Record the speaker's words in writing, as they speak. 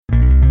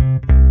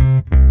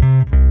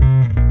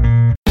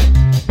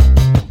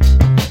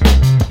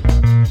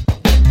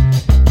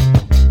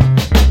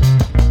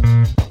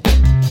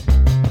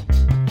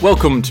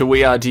Welcome to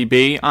We Are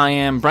DB. I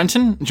am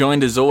Brenton,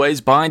 joined as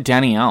always by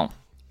Danielle.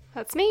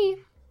 That's me.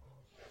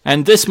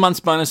 And this month's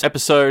bonus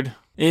episode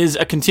is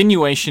a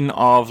continuation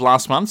of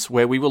last month's,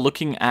 where we were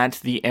looking at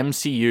the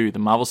MCU, the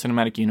Marvel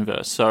Cinematic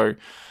Universe. So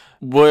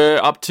we're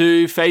up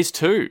to Phase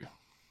 2.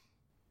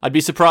 I'd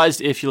be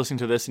surprised if you're listening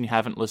to this and you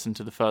haven't listened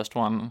to the first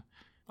one.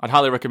 I'd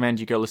highly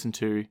recommend you go listen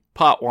to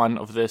part 1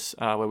 of this,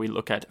 where we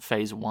look at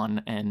Phase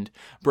 1 and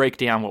break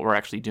down what we're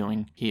actually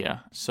doing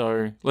here.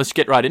 So let's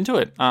get right into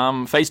it.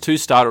 Phase 2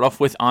 started off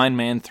with Iron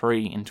Man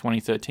 3 in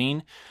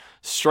 2013,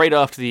 straight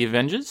after the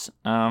Avengers.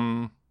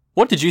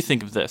 What did you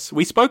think of this?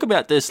 We spoke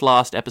about this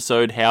last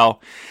episode, how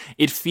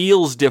it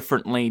feels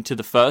differently to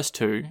the first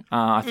two.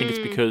 I think it's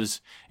because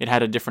it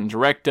had a different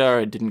director,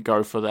 it didn't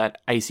go for that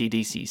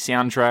AC/DC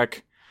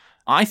soundtrack.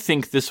 I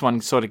think this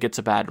one sort of gets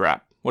a bad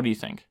rap. What do you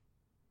think?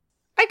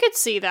 I could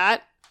see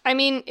that. I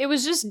mean, it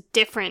was just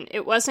different.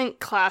 It wasn't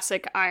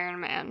classic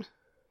Iron Man.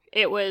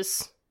 It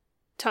was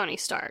Tony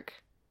Stark.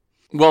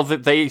 Well,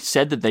 they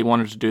said that they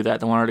wanted to do that.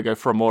 They wanted to go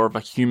for a more of a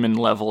human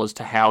level as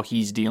to how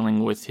he's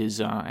dealing with his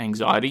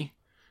anxiety.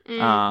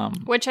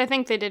 Which I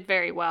think they did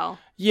very well.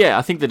 Yeah,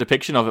 I think the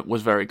depiction of it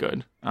was very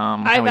good.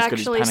 How I've he's got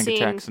his actually panic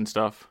seen- attacks and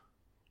stuff.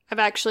 I've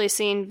actually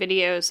seen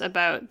videos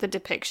about the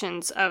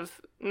depictions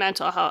of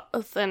mental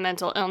health and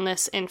mental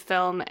illness in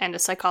film, and a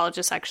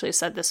psychologist actually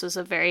said this was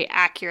a very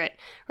accurate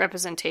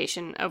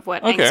representation of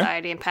what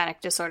anxiety and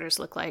panic disorders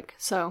look like.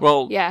 So,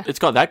 Well, yeah. it's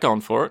got that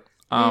going for it.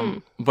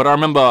 But I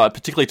remember,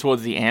 particularly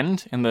towards the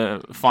end, in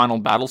the final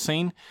battle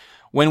scene,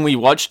 when we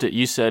watched it,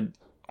 you said,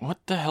 what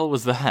the hell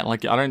was that?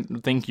 Like, I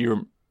don't think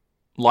you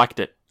liked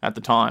it at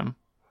the time.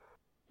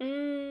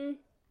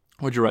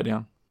 What'd you write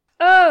down?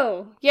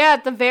 Oh, yeah,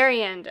 at the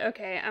very end.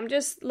 Okay, I'm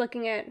just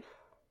looking at...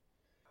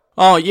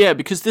 Oh, yeah,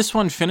 because this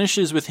one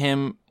finishes with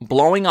him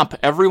blowing up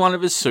every one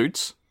of his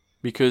suits,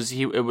 because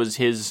it was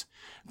his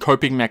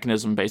coping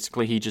mechanism,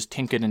 basically. He just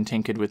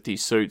tinkered with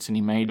these suits, and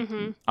he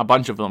made a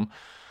bunch of them.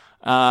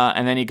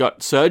 And then he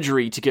got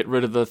surgery to get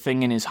rid of the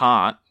thing in his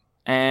heart,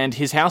 and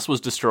his house was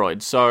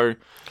destroyed. So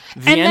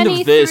the end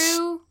of this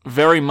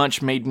very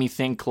much made me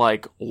think,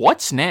 like,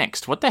 what's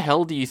next? What the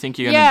hell do you think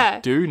you're going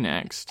to do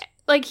next?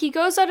 Like, he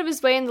goes out of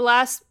his way in the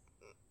last,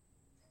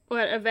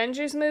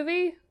 Avengers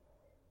movie?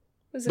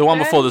 Was it the one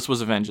that? before this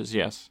was Avengers,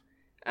 yes.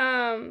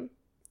 When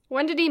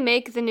did he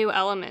make the new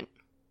element?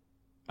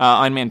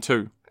 Iron Man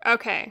 2.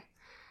 Okay.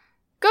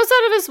 Goes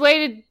out of his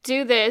way to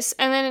do this,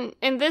 and then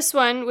in this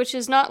one, which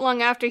is not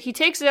long after, he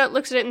takes it out,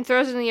 looks at it, and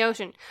throws it in the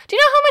ocean. Do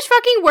you know how much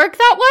fucking work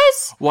that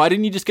was? Why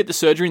didn't you just get the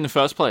surgery in the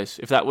first place,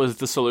 if that was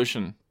the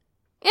solution?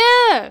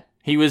 Yeah.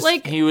 He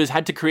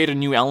had to create a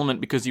new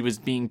element because he was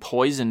being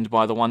poisoned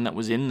by the one that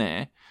was in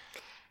there.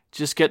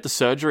 Just get the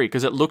surgery,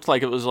 because it looked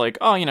like it was like,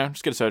 oh,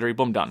 just get a surgery,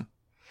 boom, done.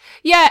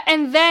 Yeah,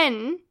 and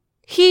then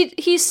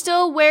he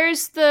still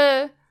wears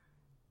the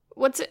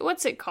what's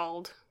it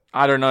called?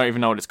 I don't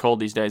even know what it's called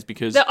these days,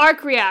 because the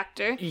arc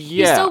reactor.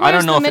 Yeah, I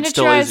don't know if it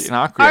still is an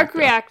arc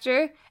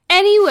reactor.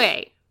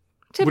 Anyway,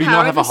 to would he power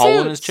not have the a hole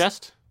in suits. his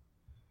chest?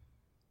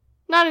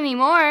 Not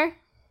anymore.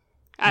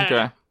 I don't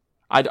know.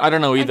 I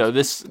don't know either.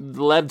 This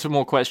led to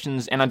more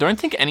questions, and I don't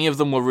think any of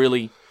them were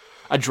really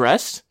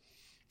addressed.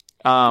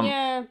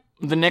 Yeah.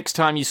 The next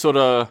time you sort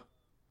of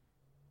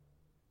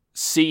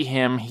see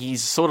him,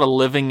 he's sort of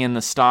living in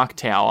the Stark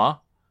Tower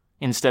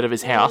instead of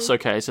his house.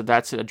 Okay, so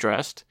that's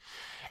addressed.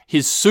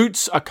 His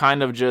suits are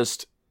kind of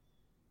just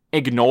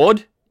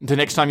ignored. The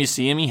next time you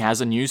see him, he has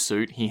a new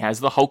suit. He has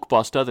the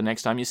Hulkbuster the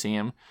next time you see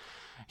him.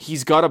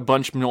 He's got a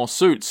bunch more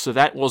suits, so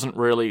that wasn't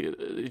really...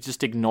 It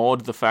just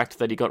ignored the fact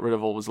that he got rid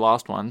of all his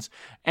last ones.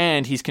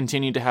 And he's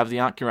continued to have the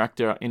arc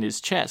reactor in his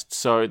chest,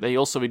 so they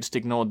also just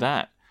ignored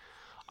that.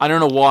 I don't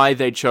know why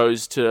they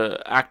chose to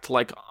act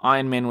like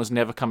Iron Man was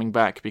never coming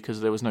back,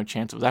 because there was no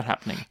chance of that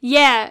happening.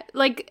 Yeah,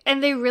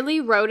 and they really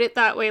wrote it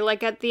that way.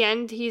 Like, at the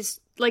end, he's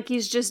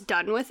just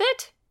done with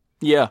it.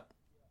 Yeah.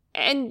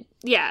 And,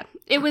 yeah,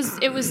 it was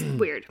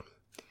weird.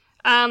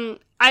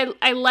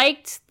 I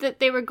liked that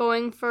they were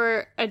going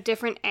for a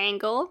different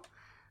angle.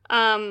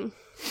 The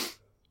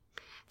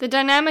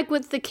dynamic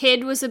with the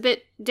kid was a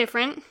bit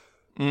different.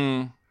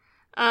 I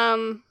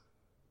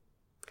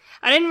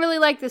didn't really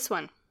like this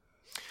one.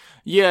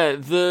 Yeah,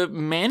 the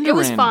Mandarin... It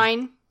was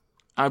fine.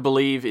 I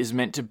believe is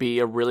meant to be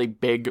a really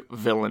big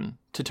villain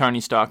to Tony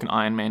Stark and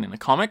Iron Man in the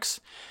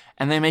comics.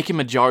 And they make him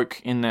a joke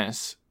in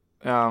this.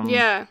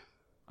 Yeah.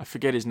 I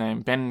forget his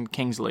name. Ben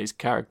Kingsley's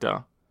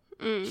character.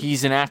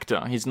 He's an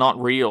actor. He's not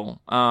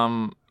real.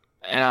 And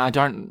I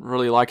don't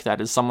really like that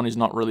as someone who's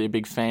not really a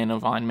big fan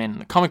of Iron Man in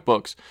the comic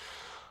books.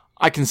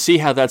 I can see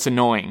how that's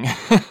annoying.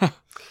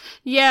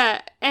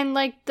 Yeah, and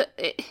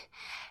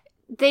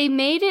they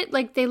made it,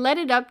 they let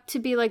it up to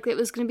be like it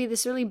was going to be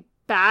this really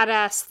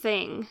badass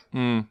thing.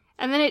 And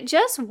then it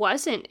just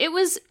wasn't.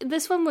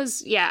 This one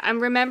was, I'm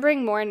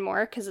remembering more and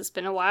more because it's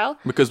been a while.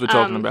 Because we're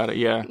talking about it,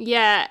 yeah.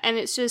 Yeah, and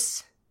it's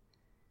just...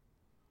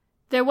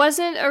 There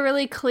wasn't a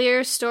really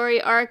clear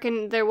story arc,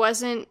 and there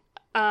wasn't,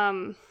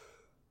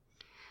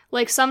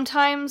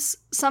 sometimes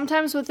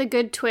with a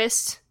good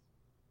twist,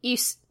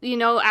 you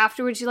know,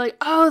 afterwards you're like,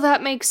 oh,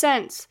 that makes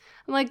sense.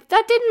 I'm like,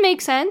 that didn't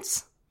make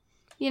sense,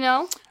 you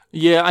know?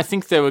 Yeah, I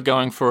think they were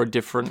going for a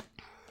different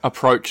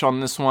approach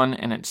on this one,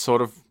 and it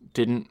sort of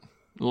didn't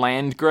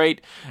land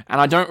great. And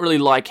I don't really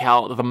like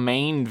how the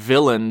main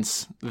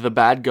villains, the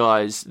bad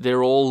guys,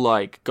 they're all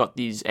like got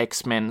these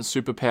X-Men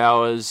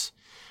superpowers.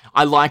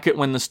 I like it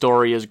when the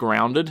story is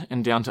grounded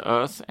and down to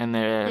earth, and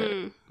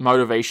their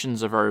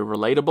motivations are very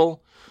relatable.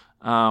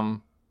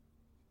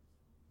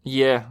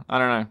 Yeah, I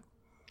don't know.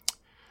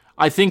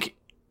 I think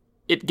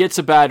it gets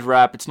a bad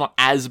rap. It's not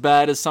as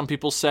bad as some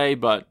people say,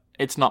 but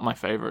it's not my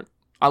favorite.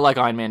 I like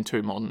Iron Man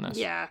 2 more than this.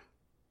 Yeah.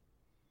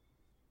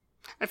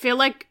 I feel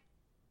like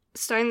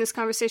starting this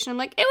conversation, I'm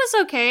like, it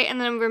was okay, and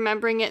then I'm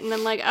remembering it, and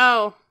then like,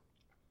 oh,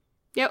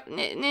 yep,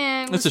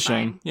 it's a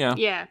shame. Yeah.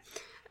 Yeah.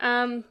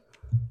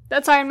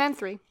 That's Iron Man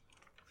 3.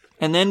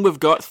 And then we've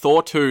got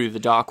Thor 2, The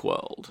Dark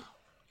World.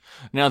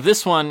 Now,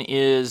 this one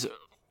is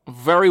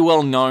very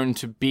well known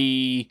to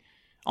be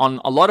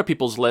on a lot of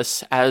people's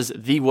lists as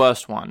the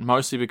worst one,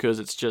 mostly because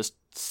it's just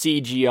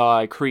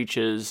CGI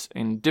creatures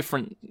in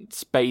different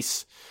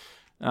space,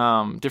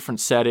 different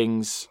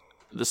settings.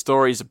 The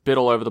story's a bit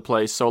all over the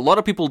place, so a lot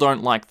of people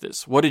don't like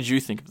this. What did you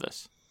think of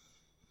this?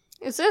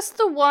 Is this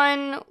the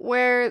one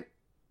where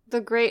the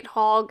Great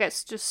Hall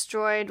gets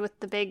destroyed with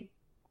the big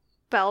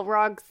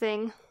Balrog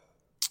thing?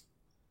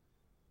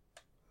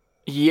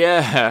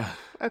 Yeah.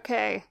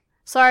 Okay.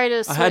 Sorry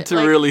to I had to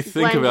really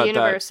think about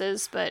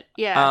universes, but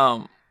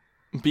yeah.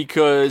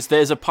 Because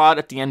there's a part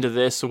at the end of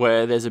this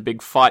where there's a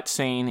big fight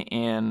scene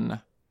in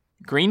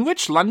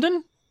Greenwich,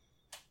 London?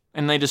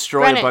 And they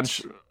destroy a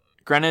bunch...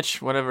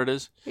 Greenwich, whatever it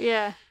is.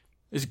 Yeah.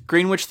 Is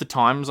Greenwich the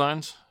time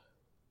zones?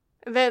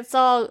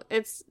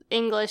 It's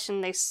English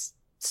and they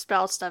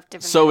spell stuff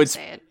differently. So it's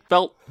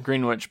spelt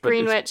Greenwich, but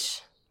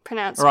Greenwich,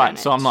 pronounced right,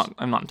 Greenwich. so I'm not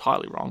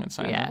entirely wrong in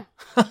saying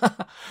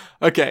that.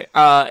 Okay,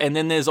 and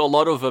then there's a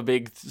lot of a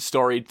big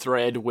storied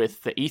thread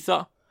with the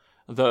Ether,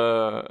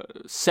 the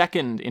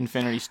second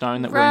Infinity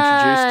Stone that we're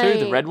introduced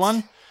to, the red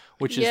one,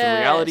 which is the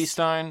Reality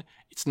Stone.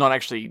 It's not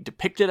actually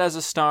depicted as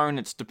a stone,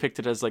 it's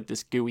depicted as like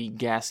this gooey,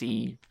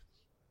 gassy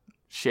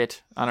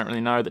shit, I don't really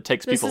know, that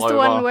takes people over. This is the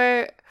one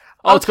where...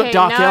 Oh, it's got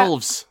dark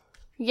elves.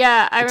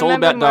 Yeah, I it's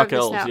remember all about more dark of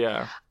elves, this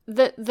now.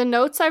 yeah. The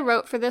notes I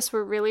wrote for this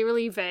were really,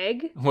 really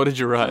vague. What did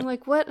you write? I'm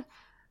like, what?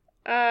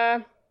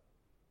 I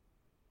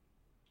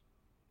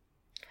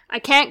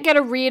can't get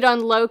a read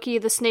on Loki,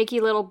 the snaky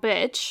little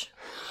bitch.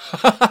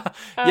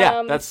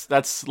 Yeah,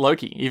 that's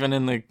Loki. Even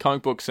in the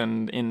comic books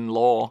and in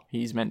lore,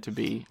 he's meant to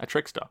be a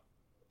trickster.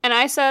 And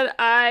I said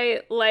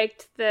I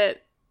liked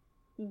that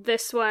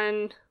this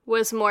one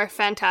was more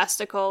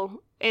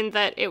fantastical in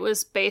that it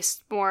was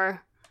based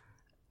more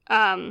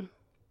on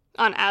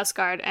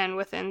Asgard and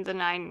within the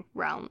 9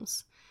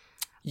 realms.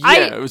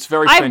 Yeah, it was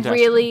very fantastic. I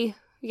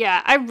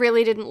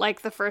really didn't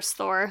like the first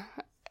Thor.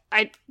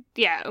 And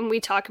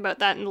we talked about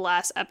that in the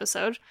last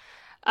episode.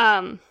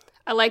 I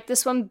like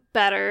this one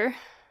better.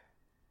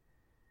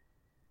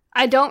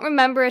 I don't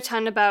remember a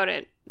ton about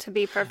it, to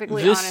be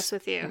perfectly honest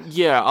with you.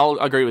 Yeah, I'll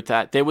agree with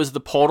that. There was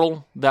the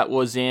portal that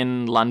was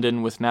in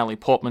London with Natalie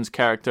Portman's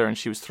character, and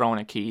she was throwing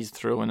her keys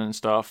through and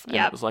stuff, and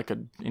it was like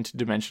an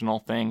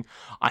interdimensional thing.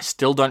 I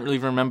still don't really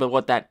remember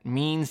what that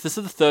means. This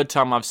is the third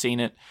time I've seen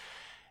it,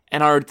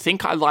 and I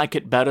think I like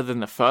it better than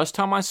the first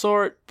time I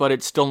saw it, but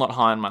it's still not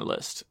high on my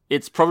list.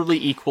 It's probably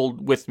equal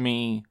with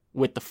me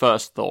with the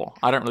first Thor.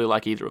 I don't really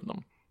like either of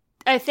them.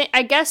 I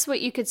guess what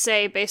you could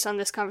say based on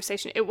this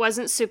conversation, it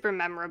wasn't super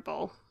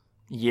memorable.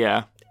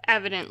 Yeah.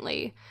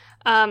 Evidently.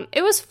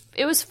 It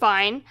was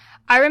fine.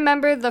 I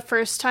remember the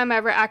first time I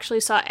ever actually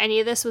saw any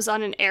of this was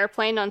on an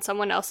airplane on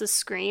someone else's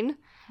screen.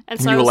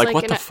 And so you I were was like,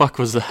 what the fuck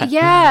was that?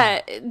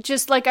 Yeah,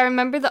 just like I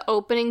remember the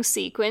opening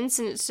sequence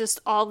and it's just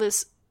all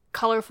this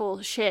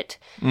colorful shit.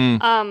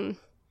 That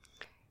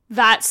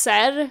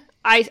said,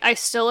 I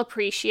still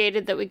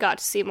appreciated that we got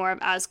to see more of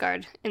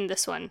Asgard in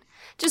this one.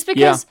 Just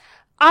because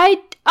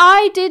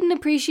I didn't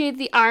appreciate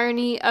the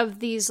irony of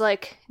these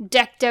like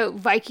decked out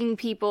Viking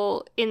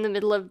people in the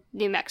middle of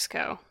New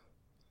Mexico.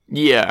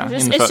 Yeah,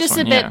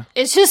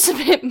 it's just a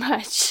bit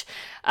much.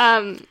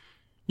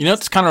 You know what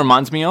this kind of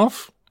reminds me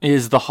of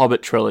is the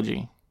Hobbit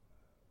trilogy.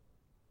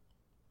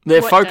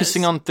 They're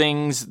focusing on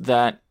things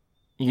that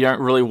you don't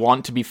really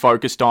want to be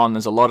focused on.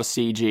 There's a lot of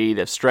CG.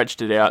 They've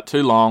stretched it out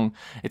too long.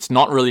 It's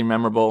not really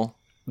memorable.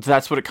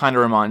 That's what it kind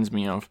of reminds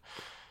me of.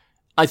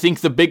 I think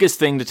the biggest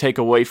thing to take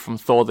away from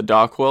Thor: The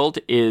Dark World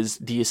is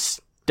the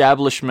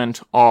establishment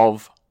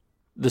of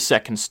the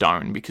second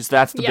stone, because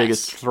that's the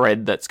biggest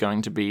thread that's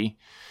going to be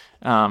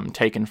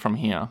taken from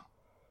here.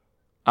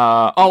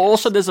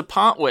 Also, there's a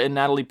part where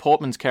Natalie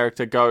Portman's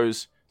character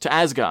goes to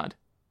Asgard.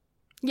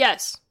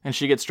 Yes. And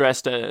she gets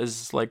dressed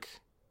as, like,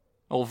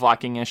 all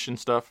Viking-ish and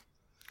stuff.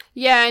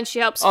 Yeah, and she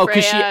helps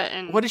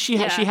Freya. What did she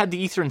have? She had the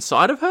ether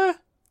inside of her?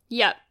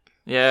 Yep.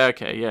 Yeah,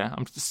 okay, yeah.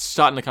 I'm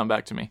starting to come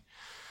back to me.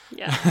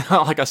 Yeah.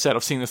 Like I said,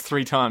 I've seen this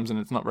 3 times and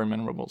it's not very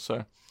memorable,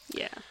 so.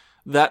 Yeah.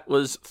 That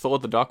was Thor: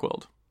 The Dark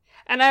World.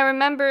 And I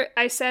remember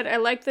I said I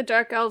like the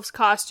Dark Elves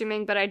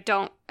costuming, but I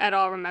don't at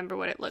all remember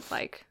what it looked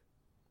like.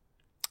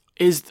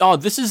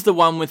 This is the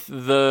one with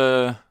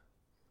the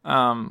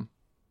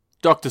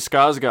Dr.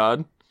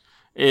 Skarsgård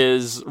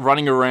is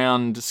running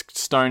around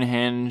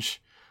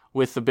Stonehenge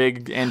with the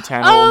big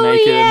antenna all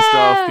naked and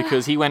stuff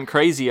because he went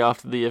crazy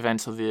after the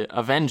events of the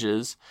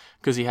Avengers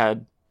because he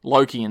had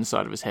Loki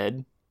inside of his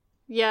head.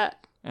 Yeah.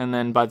 And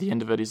then by the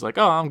end of it, he's like,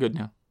 oh, I'm good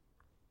now.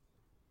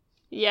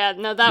 Yeah,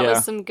 no, that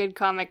was some good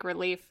comic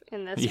relief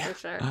in this for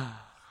sure.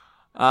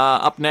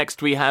 Up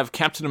next, we have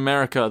Captain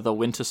America, the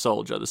Winter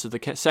Soldier. This is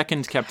the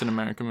second Captain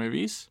America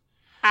movies.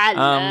 I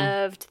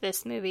loved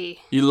this movie.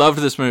 You loved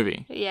this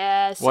movie?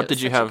 Yes. What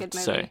did you have to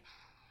say?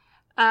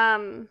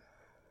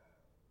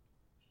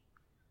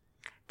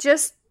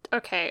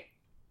 Okay,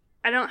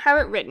 I don't have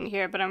it written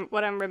here, but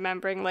what I'm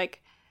remembering,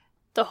 like,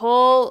 the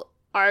whole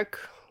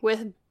arc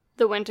with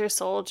the Winter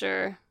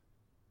Soldier,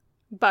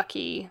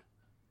 Bucky,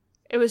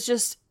 it was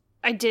just,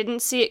 I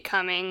didn't see it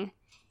coming.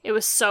 It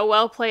was so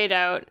well played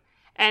out,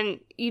 and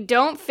you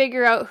don't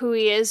figure out who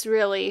he is,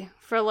 really,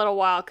 for a little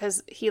while,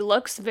 because he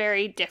looks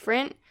very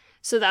different,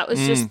 so that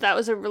was that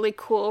was a really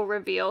cool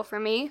reveal for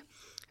me.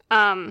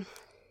 And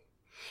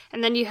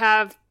then you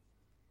have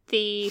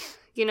the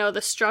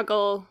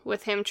struggle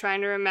with him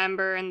trying to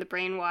remember and the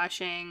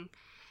brainwashing.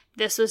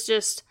 This was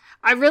just,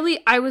 I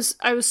was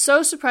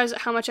so surprised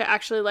at how much I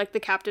actually like the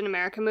Captain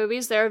America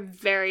movies. They're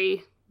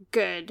very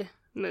good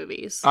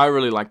movies. I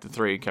really like the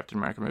 3 Captain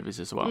America movies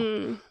as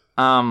well.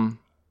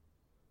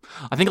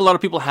 I think a lot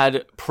of people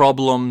had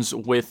problems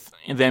with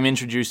them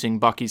introducing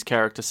Bucky's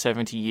character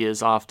 70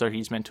 years after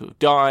he's meant to have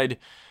died.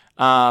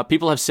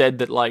 People have said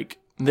that, like,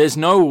 there's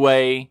no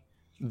way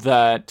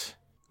that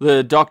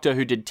the doctor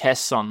who did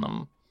tests on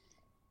them,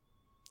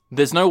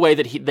 there's no way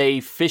that they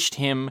fished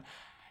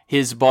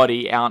his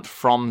body out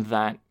from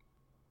that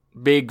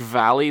big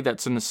valley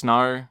that's in the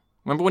snow.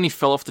 Remember when he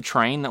fell off the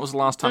train? That was the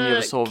last time you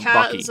ever saw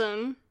Bucky.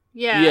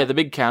 Yeah, the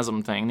big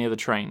chasm thing near the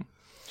train.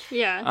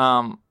 Yeah.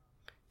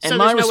 And so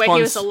there's no way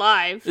he was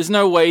alive. There's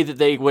no way that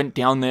they went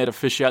down there to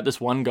fish out this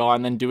one guy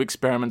and then do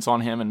experiments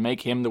on him and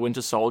make him the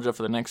Winter Soldier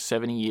for the next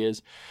 70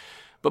 years.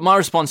 But my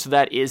response to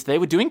that is they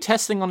were doing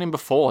testing on him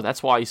before.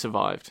 That's why he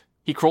survived.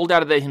 He crawled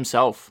out of there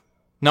himself.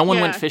 No one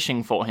went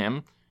fishing for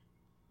him.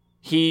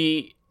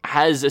 He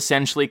has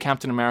essentially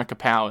Captain America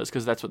powers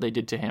because that's what they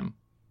did to him.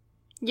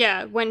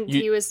 Yeah, when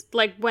he was,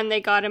 like, when they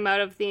got him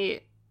out of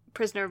the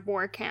prisoner of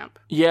war camp.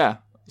 Yeah.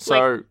 So,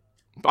 like,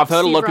 I've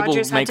heard a lot of people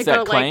make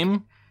that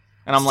claim.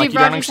 And I'm like, you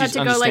don't actually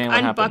understand what happened. Steve Rogers had to go,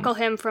 like, unbuckle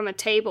him from a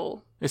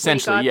table.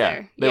 Essentially,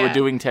 yeah. They were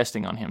doing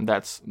testing on him.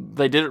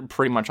 They did it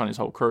pretty much on his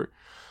whole crew.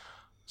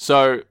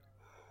 So,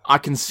 I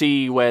can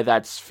see where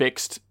that's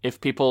fixed. If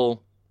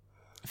people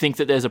think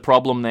that there's a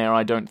problem there,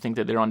 I don't think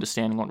that they're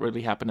understanding what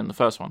really happened in the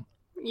first one.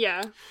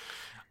 Yeah.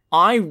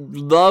 I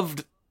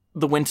loved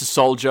The Winter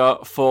Soldier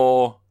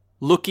for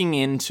looking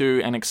into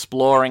and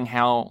exploring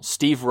how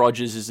Steve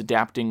Rogers is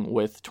adapting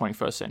with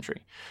 21st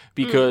century.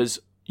 Because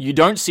you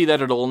don't see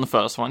that at all in the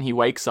first one. He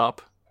wakes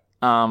up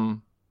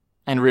and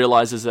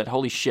realizes that,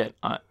 holy shit,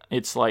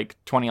 it's like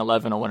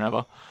 2011 or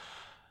whatever.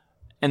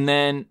 And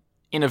then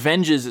in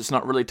Avengers, it's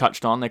not really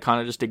touched on. They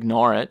kind of just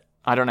ignore it.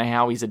 I don't know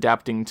how he's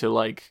adapting to,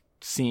 like,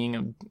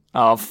 seeing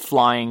a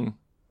flying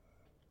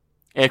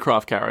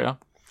aircraft carrier.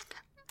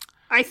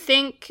 I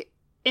think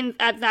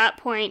at that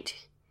point,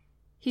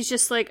 he's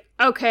just like,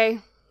 okay.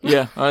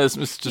 Yeah, it's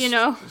just,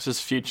 it's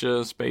just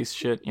future space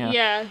shit, yeah.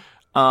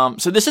 Yeah.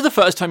 So this is the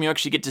first time you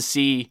actually get to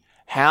see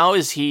how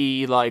is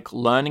he, like,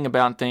 learning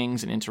about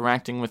things and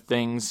interacting with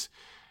things.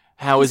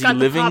 How is he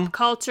living? He's got the pop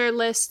culture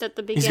list at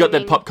the beginning. He's got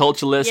that pop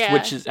culture list,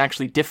 which is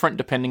actually different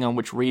depending on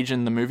which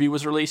region the movie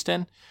was released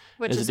in.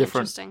 Which is a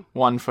different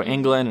one for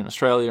England and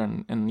Australia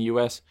and the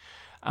US.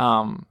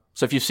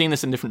 So if you've seen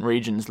this in different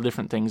regions,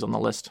 different things on the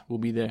list will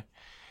be there.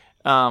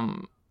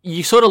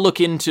 You sort of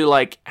look into,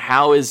 like,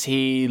 how is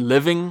he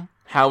living?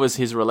 How is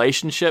his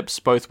relationships,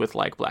 both with,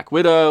 like, Black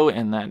Widow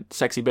and that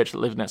sexy bitch that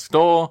lived next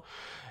door?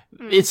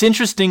 It's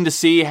interesting to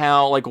see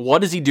how, like,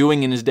 what is he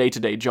doing in his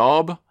day-to-day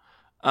job?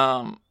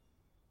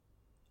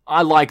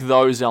 I like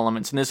those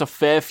elements, and there's a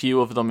fair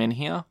few of them in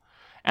here.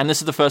 And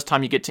this is the first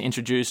time you get to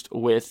introduced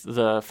with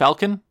the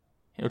Falcon,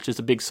 which is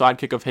a big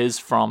sidekick of his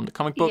from the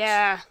comic books.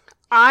 Yeah,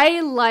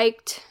 I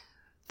liked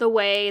the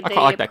way they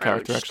like that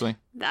character, actually.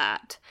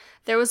 That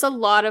there was a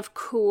lot of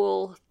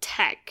cool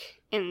tech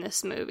in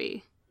this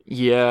movie.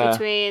 Yeah,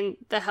 between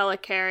the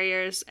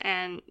helicarriers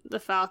and the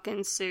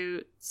Falcon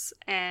suits,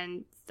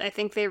 and I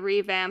think they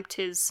revamped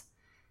his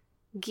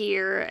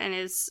gear and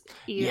his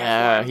uniform.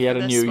 Yeah, he had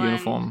a new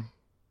uniform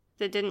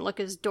that didn't look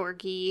as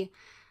dorky.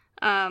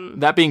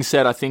 That being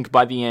said, I think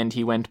by the end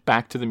he went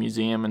back to the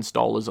museum and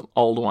stole his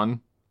old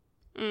one.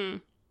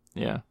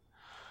 Yeah.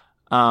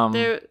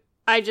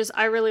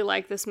 I really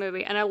like this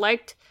movie, and I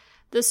liked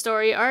the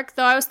story arc,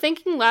 though I was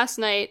thinking last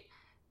night,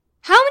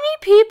 how many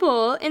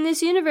people in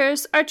this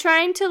universe are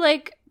trying to,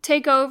 like,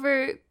 take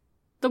over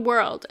the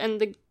world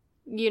and the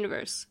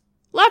universe?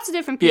 Lots of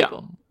different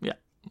people. Yeah.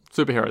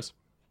 Superheroes.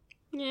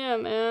 Yeah,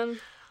 man.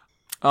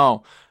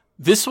 Oh,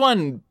 this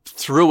one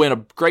threw in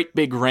a great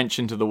big wrench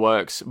into the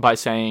works by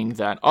saying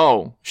that,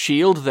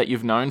 S.H.I.E.L.D. that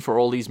you've known for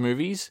all these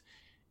movies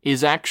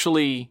is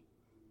actually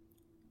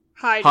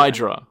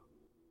Hydra.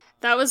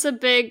 That was a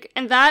big...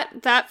 And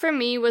that for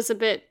me was a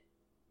bit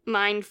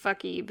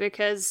mindfucky,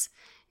 because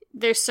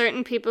there's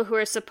certain people who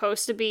are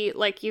supposed to be,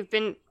 like, you've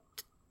been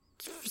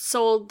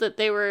sold that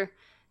they were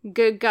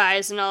good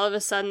guys, and all of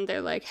a sudden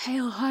they're like,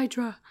 Hail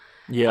Hydra.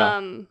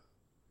 Yeah.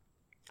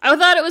 I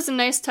thought it was a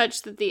nice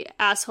touch that the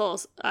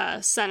asshole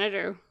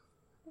senator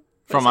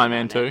from Iron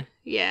Man 2?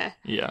 Yeah.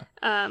 Yeah.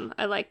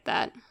 I liked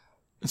that.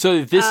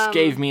 So this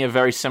gave me a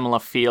very similar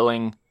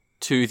feeling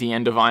to the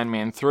end of Iron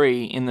Man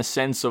 3, in the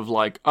sense of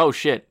like, oh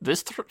shit,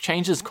 this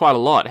changes quite a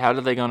lot. How are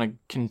they going to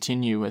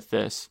continue with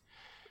this?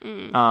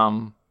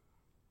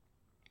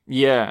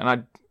 Yeah,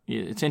 and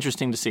it's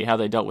interesting to see how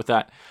they dealt with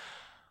that.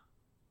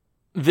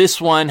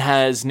 This one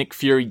has Nick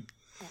Fury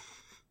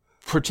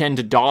pretend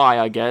to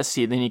die, I guess.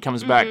 Then he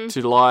comes back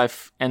to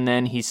life, and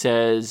then he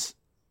says,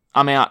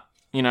 I'm out,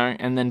 you know,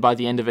 and then by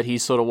the end of it,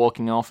 he's sort of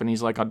walking off, and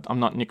he's like, I'm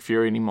not Nick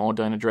Fury anymore,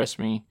 don't address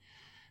me.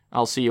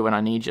 I'll see you when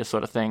I need you,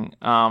 sort of thing.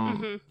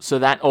 So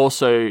that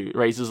also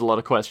raises a lot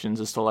of questions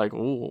as to like,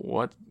 ooh,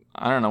 what?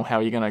 I don't know how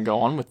you're going to go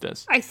on with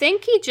this. I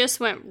think he just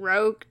went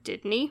rogue,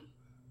 didn't he?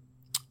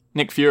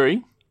 Nick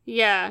Fury?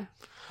 Yeah.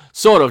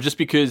 Sort of, just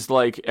because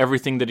like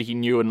everything that he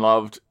knew and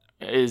loved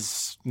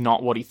is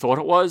not what he thought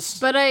it was.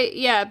 But I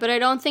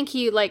don't think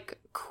he like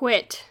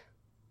quit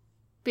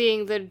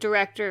being the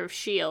director of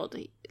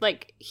S.H.I.E.L.D.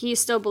 Like, he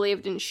still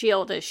believed in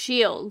S.H.I.E.L.D. as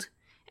S.H.I.E.L.D.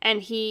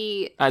 And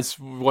he... As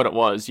what it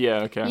was,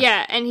 yeah, okay.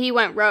 Yeah, and he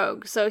went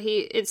rogue. So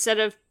he, instead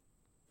of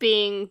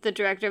being the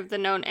director of the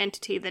known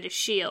entity that is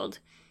S.H.I.E.L.D.,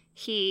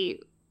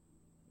 he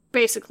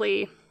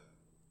basically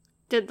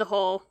did the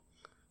whole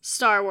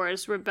Star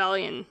Wars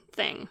rebellion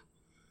thing.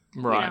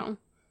 Right. You know?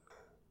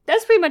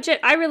 That's pretty much it.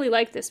 I really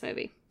liked this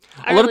movie.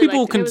 A lot of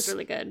people it was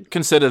really good.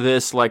 Consider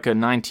this like a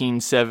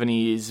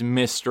 1970s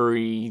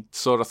mystery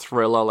sort of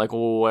thriller, like,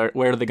 oh,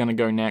 where are they going to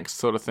go next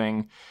sort of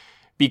thing.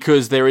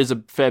 Because there is a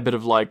fair bit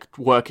of like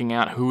working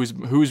out who's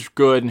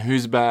good and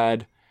who's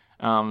bad.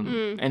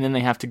 And then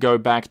they have to go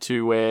back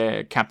to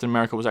where Captain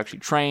America was actually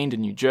trained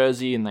in New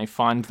Jersey, and they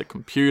find the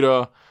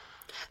computer.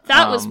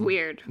 That was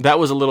weird. That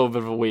was a little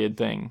bit of a weird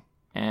thing.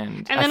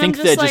 And I think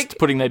just they're like, just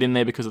putting that in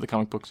there because of the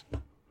comic books.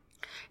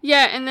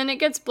 Yeah, and then it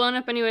gets blown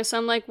up anyway, so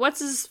I'm like,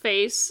 what's his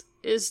face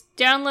is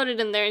downloaded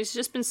in there, he's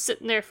just been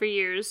sitting there for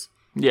years.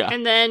 Yeah.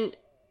 And then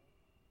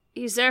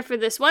he's there for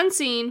this one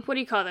scene, what do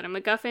you call that, a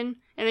MacGuffin? And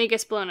then he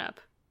gets blown up.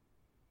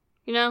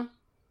 You know?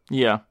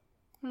 Yeah.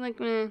 I'm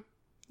like,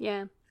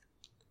 yeah.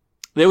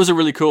 There was a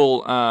really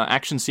cool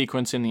action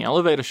sequence in the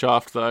elevator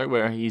shaft, though,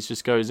 where he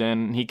just goes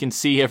in, and he can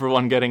see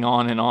everyone getting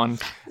on, and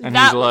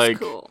that he's like,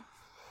 was cool.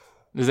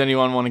 Does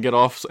anyone want to get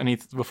off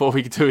before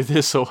we do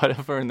this or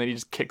whatever? And then he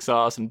just kicks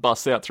ass and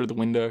busts out through the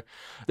window.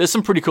 There's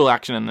some pretty cool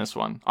action in this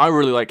one. I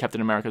really like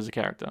Captain America as a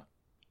character.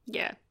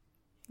 Yeah.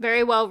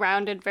 Very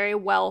well-rounded, very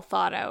well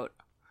thought out.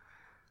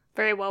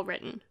 Very well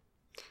written.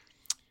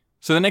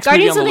 So the next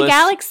movie on the list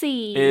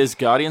Galaxy is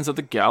Guardians of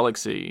the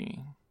Galaxy.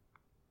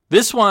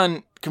 This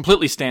one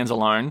completely stands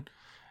alone.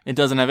 It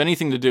doesn't have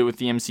anything to do with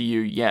the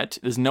MCU yet.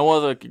 There's no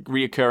other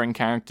reoccurring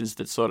characters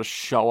that sort of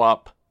show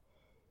up.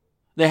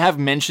 They have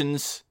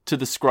mentions to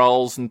the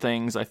Skrulls and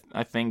things.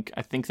 I think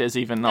there's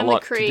even a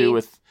lot to do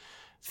with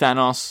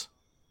Thanos.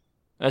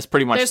 That's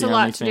pretty much the only thing. There's a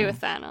lot to do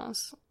with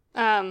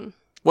Thanos.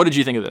 What did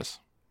you think of this?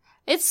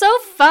 It's so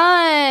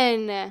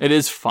fun. It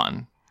is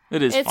fun.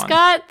 It's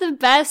got the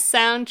best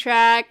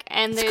soundtrack,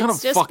 and it's got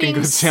a fucking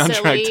good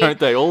soundtrack, silly. Don't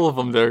they? All of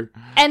them do.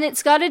 And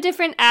it's got a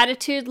different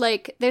attitude.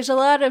 Like, there's a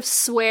lot of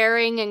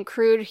swearing and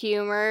crude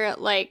humor.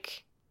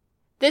 Like,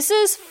 this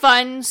is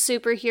fun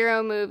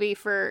superhero movie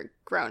for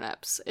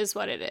grown-ups, is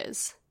what it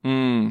is.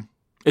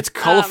 It's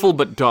colorful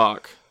but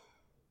dark.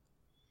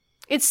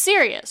 It's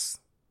serious,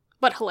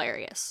 but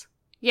hilarious.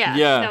 Yeah.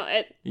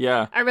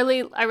 Yeah. I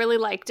really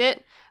liked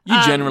it.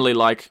 You generally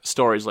like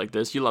stories like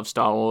this. You love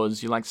Star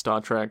Wars. You like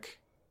Star Trek.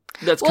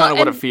 That's kind of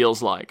what it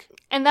feels like.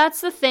 And that's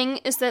the thing,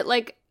 is that,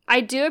 like,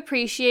 I do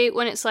appreciate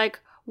when it's like,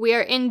 we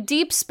are in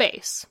deep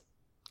space,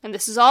 and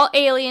this is all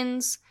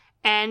aliens,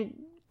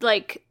 and,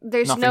 like,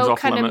 there's Nothing's no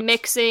kind limits. of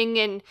mixing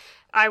and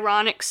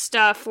ironic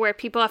stuff where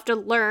people have to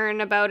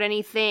learn about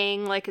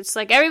anything. Like, it's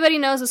like, everybody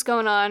knows what's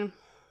going on.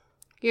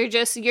 You're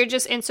just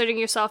inserting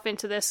yourself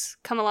into this.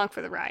 Come along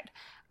for the ride.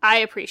 I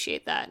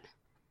appreciate that.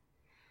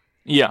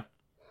 Yeah.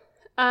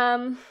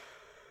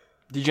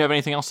 Did you have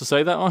anything else to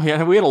say that one?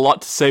 Yeah, we had a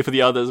lot to say for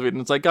the others.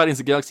 It's like Guardians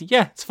of the Galaxy.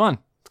 Yeah, it's fun.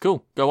 It's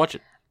cool. Go watch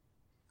it.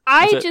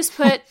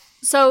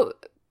 So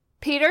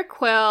Peter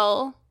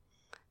Quill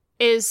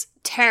is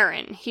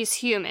Terran. He's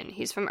human.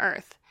 He's from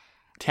Earth.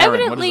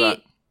 Terran, what is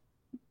that?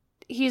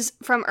 He's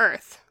from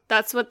Earth.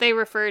 That's what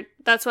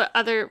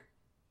other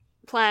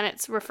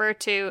planets refer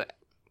to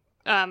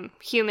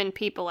human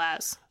people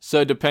as.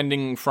 So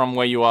depending from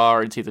where you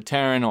are, it's either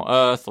Terran or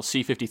Earth or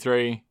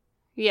C-53.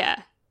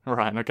 Yeah.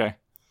 Right, okay.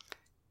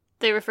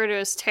 They refer to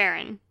as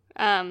Terran.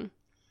 Evidently,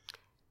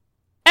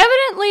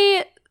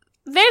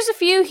 there's a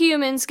few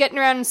humans getting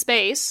around in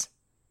space.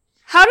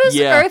 How does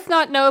Earth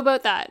not know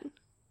about that?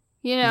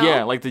 You know?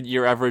 Yeah, like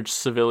your average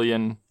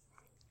civilian.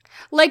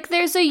 Like,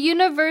 there's a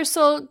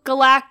universal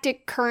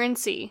galactic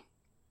currency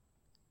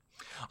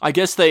I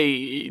guess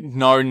they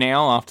know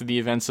now after the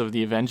events of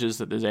the Avengers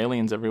that there's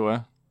aliens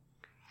everywhere.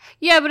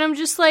 Yeah, but I'm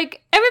just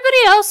like, everybody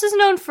else is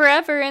known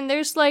forever, and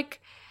there's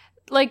like,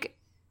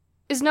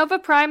 is Nova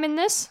Prime in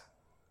this?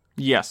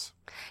 Yes.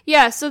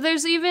 Yeah, so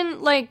there's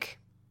even, like,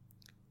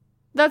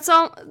 that's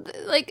all,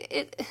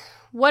 like,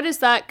 what does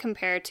that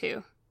compare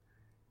to?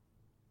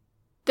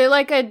 They're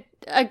like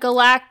a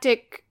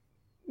galactic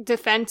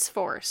defense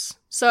force.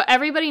 So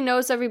everybody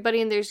knows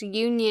everybody, and there's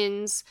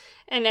unions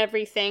and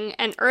everything,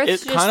 and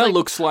Earth's It just kind of like,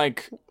 looks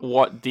like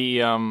what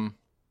the, oh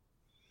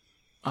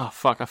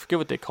fuck, I forget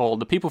what they're called.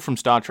 The people from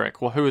Star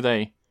Trek. Well, who are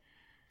they?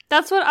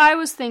 That's what I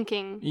was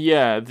thinking.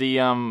 Yeah, the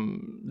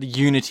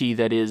unity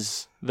that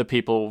is the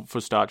people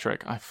for Star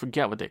Trek. I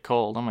forget what they're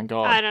called. Oh my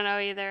god. I don't know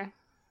either.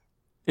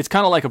 It's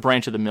kind of like a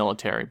branch of the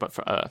military, but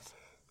for Earth.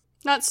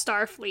 Not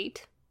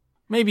Starfleet.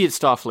 Maybe it's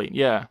Starfleet,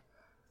 yeah.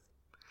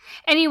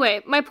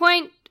 Anyway, my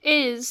point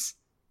is,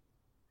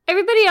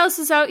 everybody else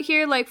is out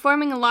here, like,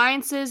 forming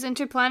alliances,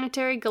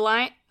 interplanetary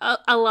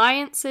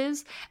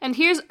alliances, and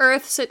here's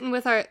Earth sitting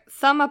with our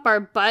thumb up our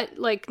butt,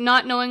 like,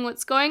 not knowing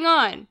what's going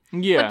on.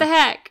 Yeah. What the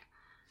heck?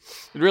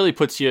 It really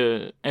puts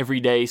your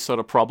everyday sort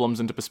of problems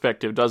into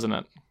perspective, doesn't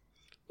it?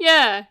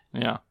 Yeah.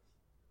 Yeah.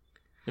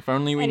 If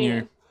only we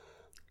knew.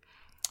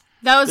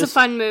 That was a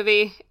fun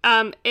movie.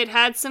 It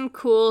had some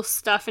cool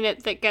stuff in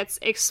it that gets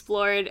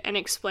explored and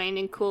explained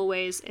in cool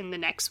ways in the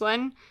next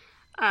one.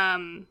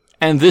 And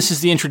this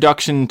is the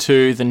introduction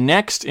to the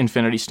next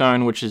Infinity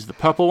Stone, which is the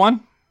purple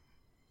one.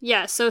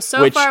 Yeah, so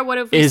far, what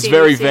have we seen? Is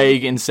very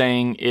vague in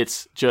saying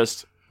it's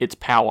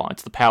power.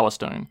 It's the Power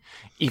Stone.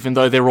 Even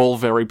though they're all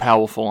very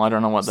powerful. I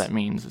don't know what that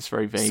means. It's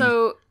very vague.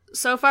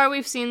 So far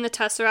we've seen the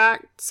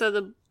Tesseract, so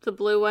the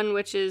blue one,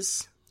 which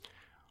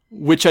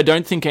I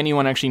don't think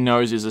anyone actually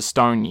knows is a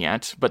stone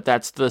yet, but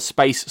that's the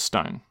Space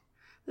Stone.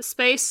 The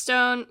Space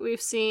Stone,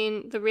 we've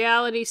seen the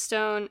Reality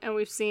Stone, and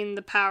we've seen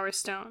the Power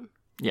Stone.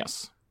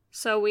 Yes.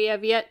 So we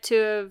have yet to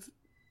have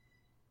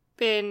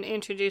been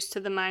introduced to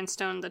the Mind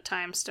Stone, the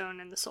Time Stone,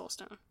 and the Soul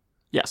Stone.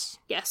 Yes.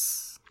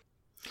 Yes.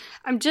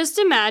 I'm just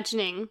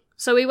imagining,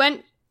 so we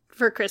went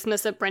for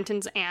Christmas at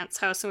Brenton's aunt's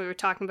house, and we were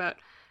talking about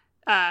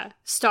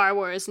Star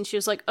Wars, and she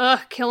was like,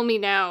 ugh, kill me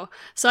now.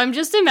 So I'm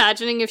just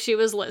imagining if she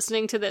was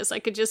listening to this, I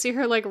could just see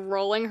her like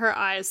rolling her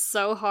eyes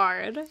so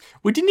hard.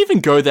 We didn't even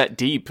go that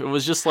deep. It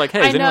was just like,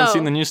 hey, has anyone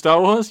seen the new Star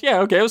Wars? Yeah,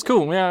 okay, it was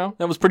cool. Yeah,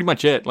 that was pretty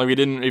much it. Like, we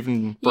didn't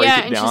even break it down.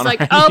 Yeah, and she's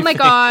like, oh my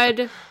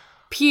god,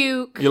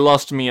 puke. You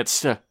lost me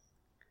at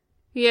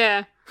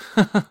Yeah.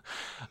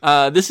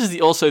 This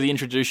is also the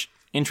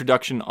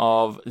introduction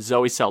of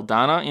Zoe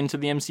Saldana into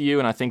the MCU,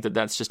 and I think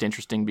that's just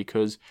interesting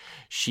because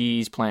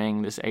she's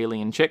playing this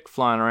alien chick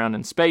flying around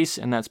in space,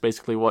 and that's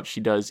basically what she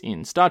does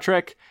in Star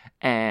Trek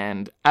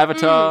and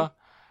Avatar.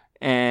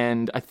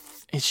 And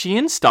is she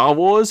in Star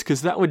Wars?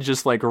 Because that would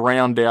just like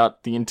round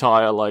out the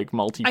entire like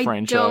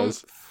multi-franchise. I don't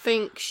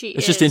think she is.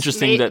 It's just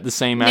interesting that the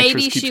same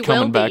actress keeps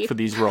coming back for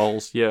these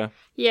roles. Yeah.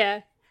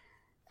 Yeah.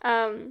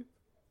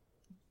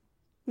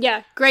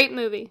 Yeah, great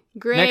movie.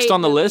 Next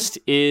on the list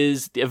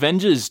is The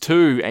Avengers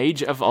 2,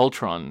 Age of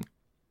Ultron.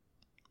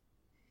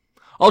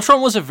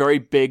 Ultron was a very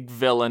big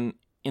villain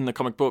in the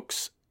comic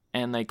books,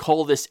 and they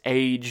call this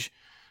Age,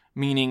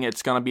 meaning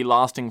it's going to be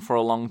lasting for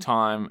a long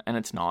time, and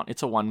it's not.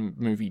 It's a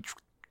one-movie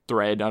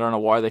thread. I don't know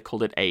why they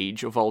called it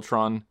Age of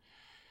Ultron.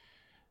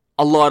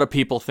 A lot of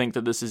people think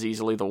that this is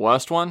easily the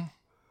worst one,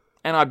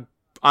 and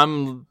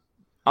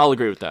I'll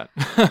agree with that.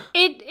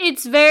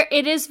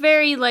 It is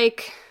very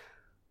like...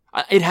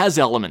 It has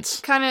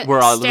elements kind of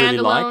where I really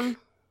like.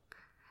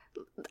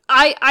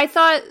 I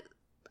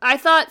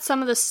thought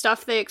some of the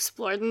stuff they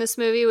explored in this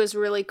movie was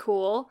really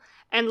cool,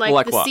 and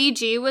like the what?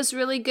 CG was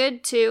really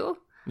good too.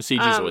 The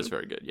CG is always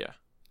very good, yeah.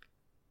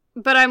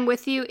 But I'm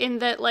with you in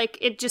that like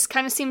it just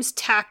kind of seems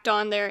tacked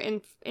on there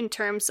in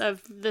terms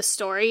of the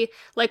story.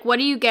 Like, what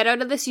do you get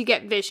out of this? You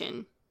get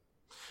Vision.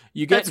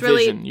 You get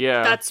Vision,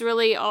 yeah. That's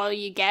really all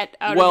you get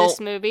out of this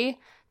movie.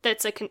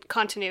 That's a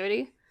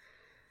continuity.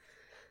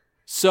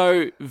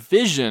 So,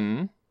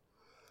 Vision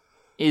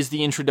is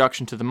the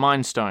introduction to the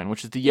Mind Stone,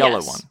 which is the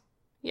yellow one.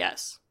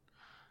 Yes.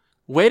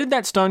 Where did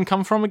that stone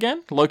come from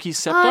again? Loki's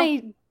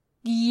scepter?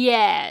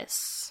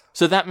 Yes.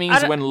 So that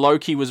means when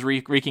Loki was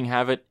wreaking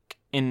havoc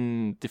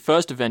in the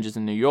first Avengers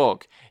in New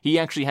York, he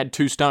actually had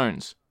two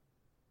stones.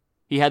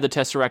 He had the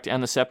Tesseract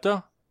and the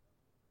scepter.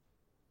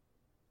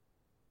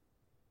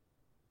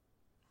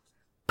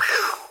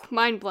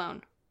 Mind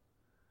blown.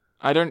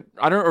 I don't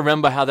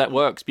remember how that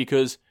works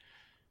because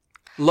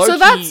Loki... So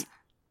that's...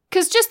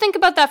 Because just think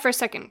about that for a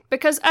second.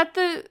 Because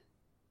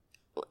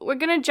we're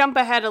going to jump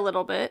ahead a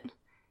little bit.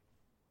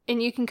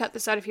 And you can cut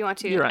this out if you want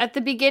to. You're right. At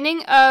the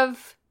beginning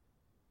of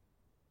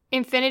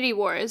Infinity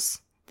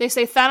Wars, they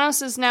say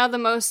Thanos is now the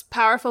most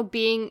powerful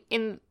being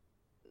in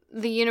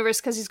the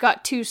universe because he's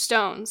got two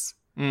stones.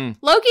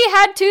 Loki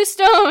had two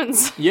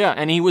stones. Yeah,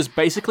 and he was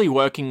basically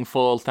working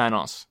for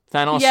Thanos.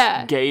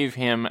 Thanos gave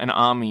him an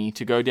army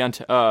to go down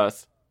to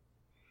Earth.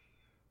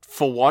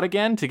 For what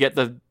again? To get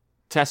the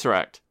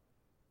Tesseract.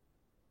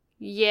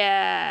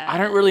 Yeah. I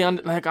don't really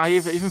I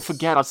even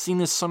forget. I've seen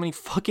this so many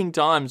fucking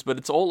times, but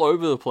it's all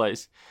over the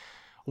place.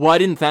 Why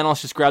didn't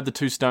Thanos just grab the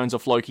 2 stones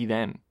off Loki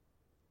then?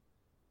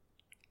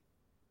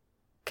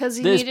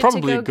 Because there's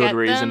probably a good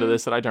reason to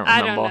this that I don't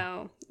remember. I don't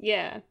know.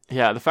 Yeah.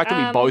 Yeah, the fact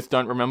that we both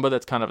don't remember,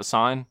 that's kind of a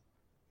sign.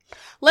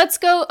 Let's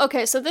go.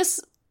 Okay, so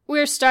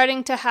we're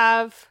starting to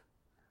have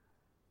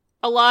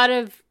a lot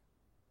of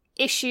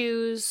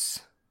issues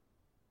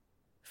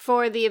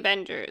for the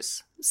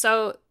Avengers.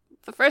 So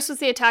the first was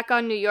the attack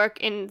on New York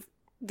in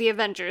the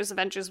Avengers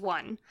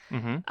 1.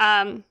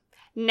 Mm-hmm.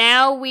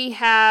 Now we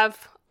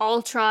have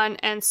Ultron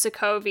and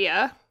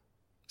Sokovia.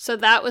 So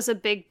that was a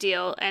big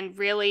deal and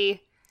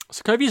really...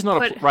 Sokovia's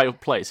not a real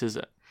place, is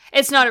it?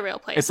 It's not a real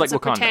place. It's like a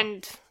Wakanda.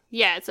 pretend...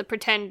 Yeah, it's a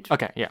pretend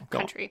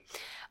country.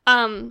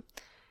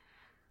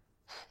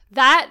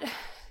 That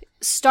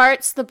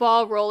starts the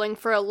ball rolling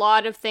for a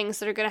lot of things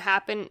that are going to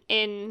happen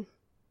in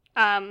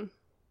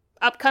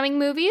upcoming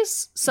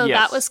movies. So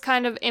that was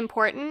kind of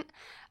important.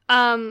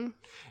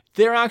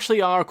 There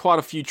actually are quite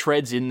a few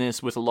treads in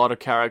this with a lot of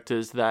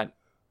characters that,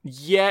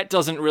 it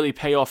doesn't really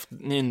pay off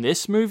in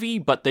this movie,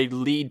 but they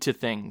lead to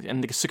things.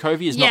 And the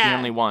Sokovia is not the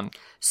only one.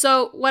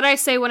 So what I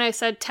say when I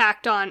said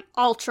tacked on,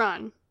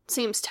 Ultron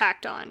seems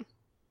tacked on.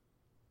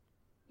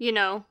 You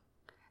know,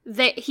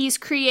 that he's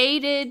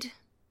created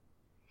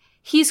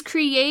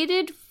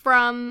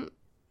from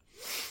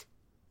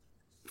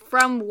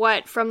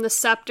what? From the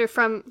scepter,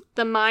 from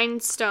the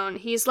Mind Stone.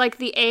 He's like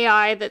the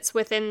AI that's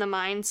within the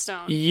Mind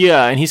Stone.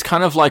 Yeah, and he's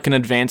kind of like an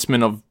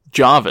advancement of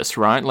Jarvis,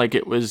 right? Like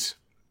it was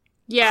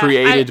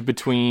created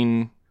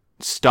between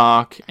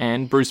Stark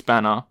and Bruce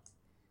Banner.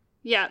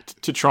 Yeah.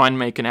 To try and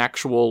make an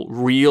actual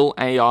real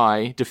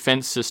AI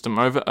defense system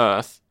over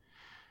Earth.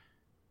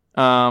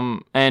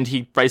 And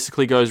he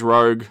basically goes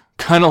rogue,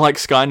 kind of like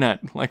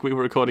Skynet, like we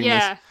were recording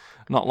this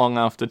not long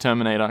after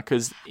Terminator,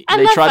 because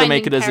they try to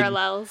make it as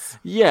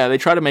they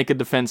try to make a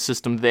defense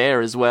system there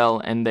as well,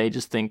 and they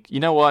just think, you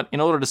know what, in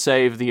order to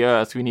save the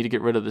Earth, we need to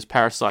get rid of this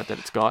parasite that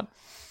it's got.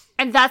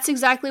 And that's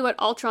exactly what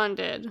Ultron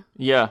did.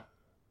 Yeah.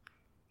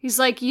 He's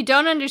like, you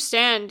don't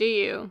understand, do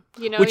you?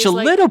 You know, which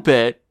little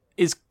bit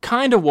is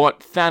kind of what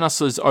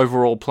Thanos'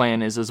 overall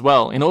plan is as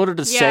well. In order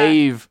to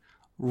save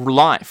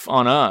life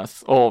on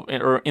Earth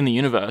or in the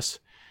universe,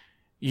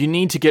 you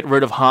need to get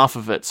rid of half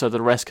of it so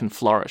the rest can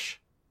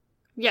flourish.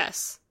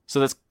 Yes. So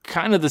that's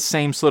kind of the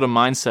same sort of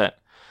mindset.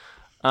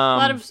 A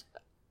lot of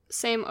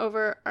same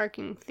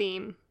overarching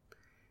theme.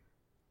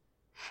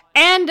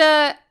 And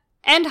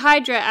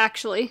Hydra,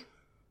 actually,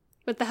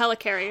 with the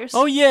helicarriers.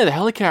 Oh yeah, the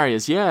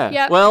helicarriers, yeah.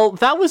 Yep. Well,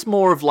 that was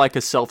more of like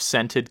a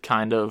self-centered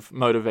kind of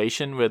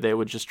motivation where they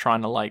were just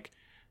trying to like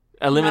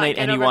eliminate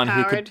anyone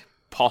who could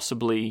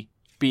possibly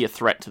be a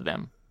threat to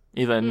them,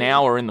 either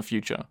now or in the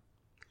future.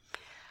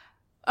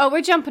 Oh,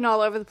 we're jumping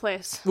all over the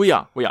place. We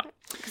are.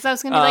 Because I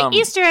was going to be like,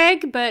 Easter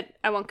egg, but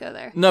I won't go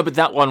there. No, but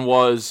that one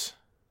was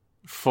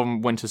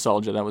from Winter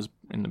Soldier. That was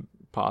in the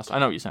past. I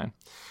know what you're saying.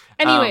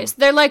 Anyways,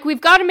 they're like, we've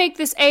got to make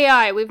this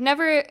AI. We've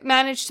never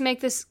managed to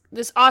make this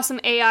awesome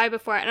AI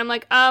before. And I'm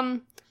like,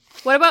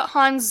 what about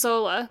Hans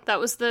Zola?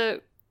 That was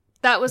the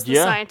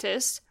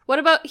scientist. What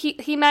about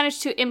he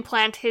managed to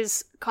implant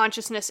his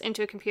consciousness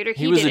into a computer.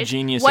 He was a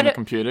genius in a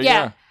computer.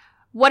 Yeah.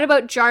 What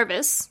about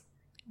Jarvis?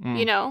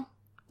 You know,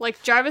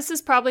 like Jarvis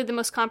is probably the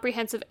most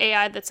comprehensive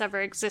AI that's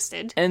ever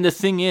existed. And the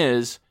thing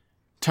is,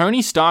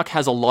 Tony Stark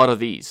has a lot of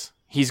these.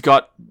 He's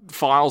got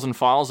files and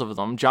files of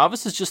them.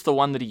 Jarvis is just the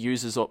one that he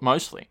uses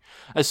mostly.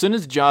 As soon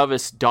as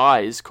Jarvis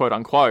dies, quote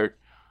unquote,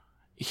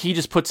 he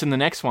just puts in the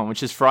next one,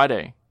 which is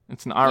Friday.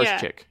 It's an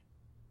Irish chick.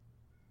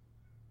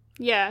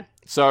 Yeah.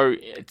 So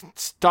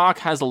Stark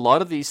has a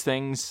lot of these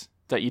things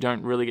that you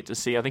don't really get to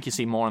see. I think you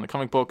see more in the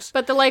comic books.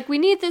 But they're like, we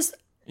need this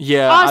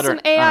awesome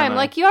AI. I'm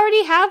like, you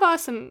already have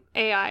awesome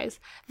AIs.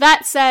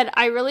 That said,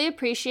 I really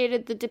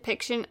appreciated the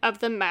depiction of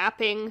the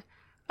mapping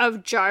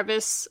of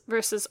Jarvis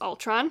versus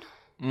Ultron.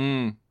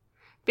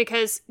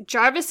 Because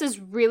Jarvis is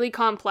really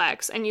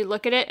complex, and you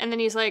look at it, and then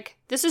he's like,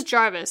 this is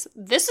Jarvis.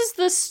 This is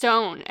the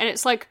stone. And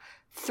it's like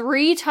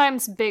 3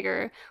 times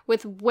bigger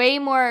with way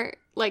more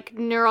like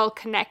neural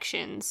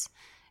connections.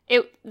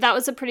 That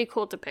was a pretty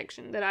cool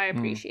depiction that I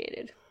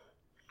appreciated.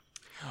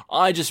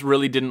 I just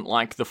really didn't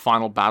like the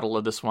final battle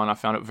of this one. I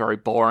found it very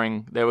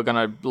boring. They were going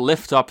to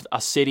lift up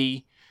a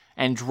city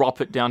and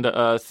drop it down to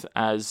Earth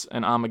as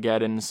an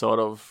Armageddon sort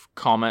of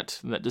comet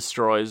that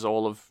destroys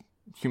all of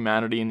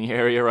humanity in the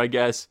area, I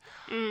guess.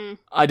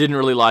 I didn't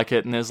really like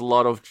it, and there's a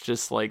lot of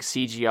just like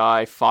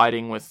CGI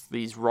fighting with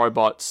these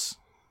robots.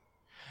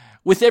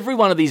 With every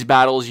one of these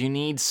battles, you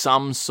need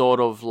some sort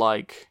of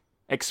like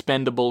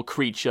expendable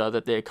creature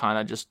that they're kind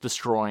of just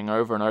destroying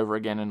over and over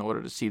again in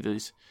order to see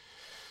these.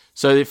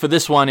 So for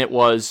this one, it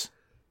was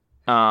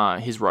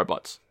his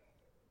robots.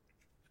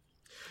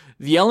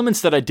 The elements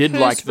that I did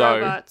like,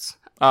 though,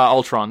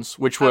 Ultrons,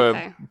 which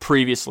were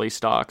previously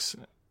Starks.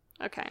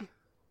 Okay.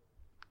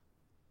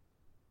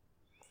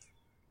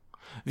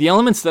 The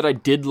elements that I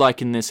did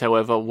like in this,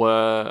 however,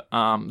 were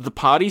the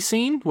party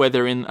scene where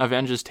they're in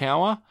Avengers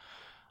Tower.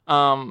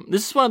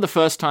 This is one of the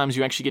first times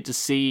you actually get to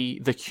see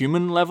the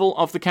human level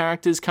of the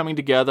characters coming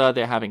together.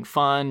 They're having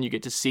fun. You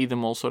get to see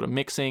them all sort of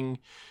mixing.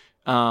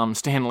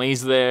 Stan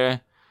Lee's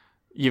there.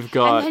 You've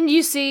got... And then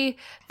you see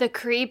the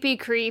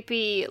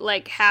creepy,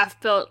 like,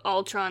 half-built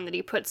Ultron that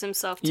he puts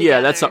himself together.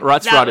 Yeah, that's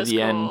right at the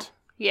cool. end.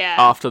 Yeah.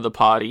 After the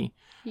party.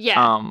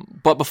 Yeah.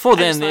 But before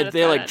then,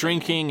 they're like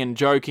drinking and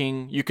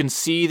joking. You can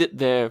see that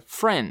they're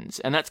friends,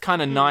 and that's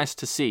kind of nice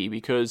to see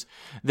because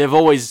they've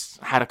always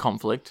had a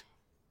conflict.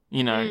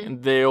 You know,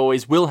 and they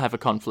always will have a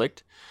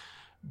conflict.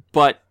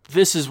 But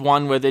this is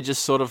one where they're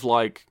just sort of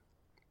like,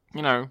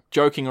 you know,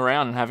 joking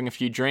around and having a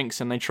few drinks,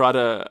 and they try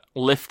to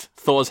lift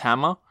Thor's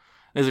hammer.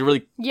 There's a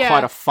really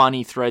quite a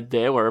funny thread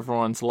there where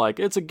everyone's like,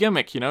 it's a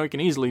gimmick, you know, you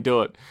can easily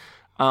do it.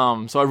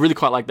 So I really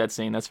quite like that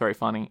scene. That's very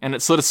funny. And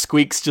it sort of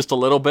squeaks just a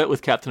little bit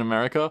with Captain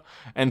America,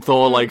 and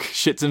Thor like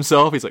shits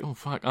himself. He's like, oh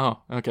fuck, oh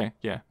okay,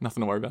 yeah,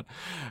 nothing to worry about.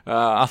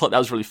 I thought that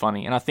was really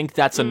funny, and I think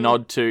that's a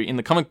nod to, in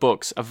the comic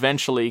books,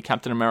 eventually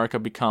Captain America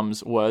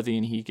becomes worthy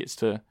and he gets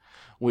to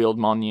wield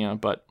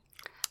Mjolnir, but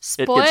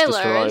it gets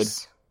destroyed.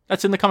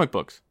 That's in the comic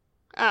books.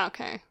 Oh,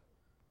 okay.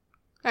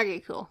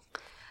 Okay, cool.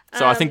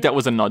 So I think that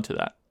was a nod to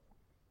that.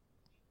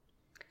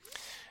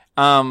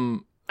 I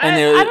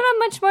don't have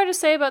much more to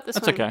say about this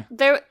one. That's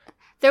okay.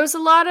 There was a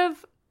lot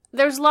of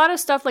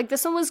stuff, like,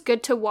 this one was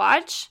good to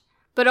watch,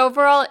 but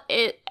overall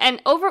it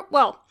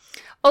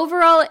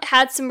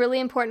had some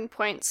really important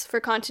points for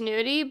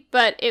continuity,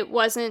 but it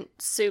wasn't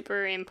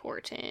super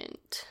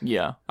important.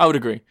 Yeah, I would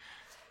agree.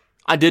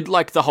 I did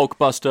like the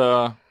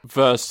Hulkbuster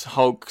versus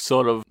Hulk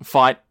sort of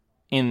fight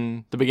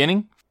in the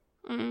beginning.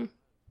 Mm.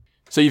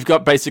 So you've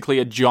got basically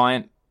a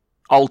giant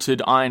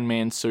altered Iron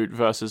Man suit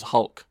versus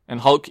Hulk,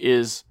 and Hulk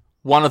is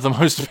one of the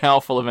most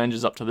powerful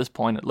Avengers up to this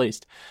point, at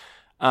least.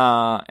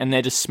 And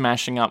they're just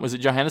smashing up. Was it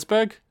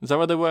Johannesburg? Is that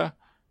where they were?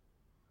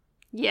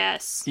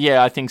 Yes.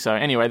 Yeah, I think so.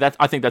 Anyway,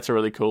 I think that's a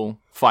really cool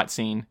fight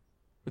scene.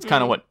 It's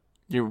kind of what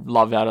you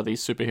love out of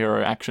these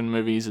superhero action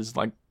movies, is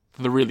like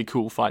the really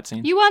cool fight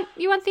scene. You want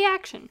the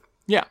action.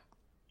 Yeah.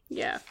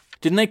 Yeah.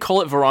 Didn't they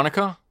call it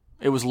Veronica?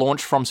 It was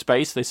launched from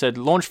space. They said,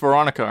 launch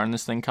Veronica, and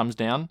this thing comes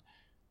down.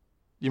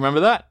 You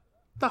remember that?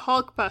 The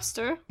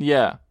Hulkbuster.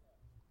 Yeah.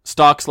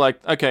 Stark's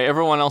like, okay,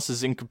 everyone else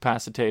is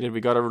incapacitated.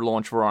 We got to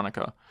launch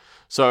Veronica.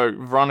 So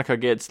Veronica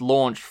gets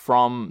launched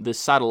from this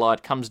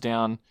satellite, comes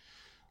down,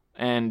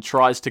 and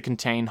tries to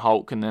contain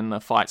Hulk, and then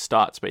the fight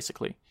starts,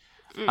 basically.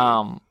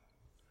 So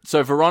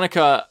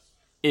Veronica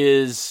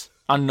is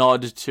a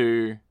nod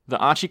to the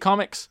Archie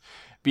comics,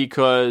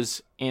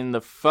 because in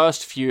the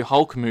first few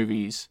Hulk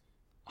movies,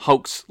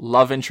 Hulk's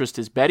love interest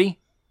is Betty.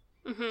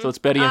 Mm-hmm. So it's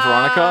Betty and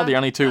Veronica, the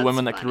only two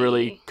women that can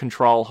really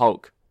control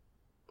Hulk.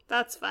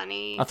 That's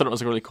funny. I thought it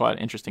was a really quite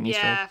interesting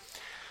Easter egg.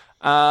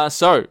 Yeah.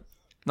 So,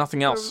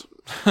 nothing else.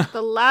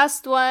 The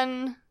last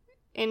one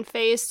in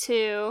Phase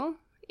 2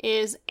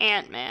 is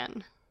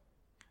Ant-Man.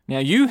 Now,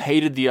 you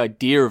hated the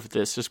idea of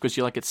this just because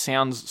you're like, it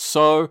sounds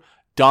so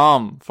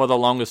dumb for the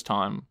longest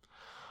time.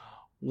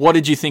 What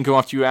did you think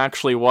after you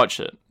actually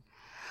watched it?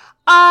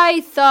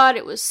 I thought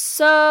it was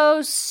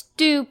so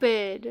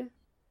stupid.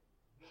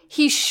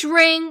 He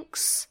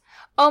shrinks.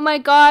 Oh my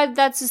god,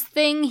 that's his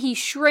thing. He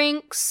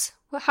shrinks.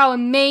 How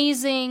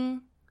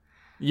amazing.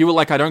 You were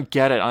like, I don't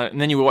get it. And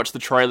then you watch the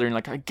trailer and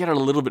like, I get it a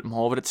little bit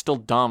more, but it's still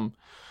dumb.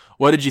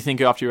 What did you think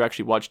after you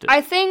actually watched it?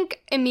 I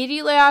think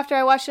immediately after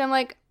I watched it, I'm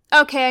like,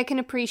 okay, I can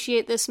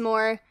appreciate this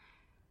more.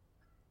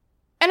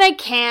 And I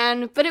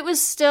can, but it was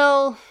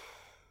still...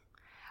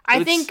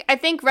 I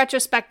think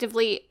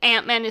retrospectively,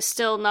 Ant-Man is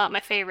still not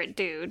my favorite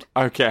dude.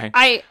 Okay.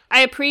 I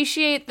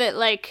appreciate that,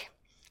 like,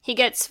 he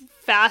gets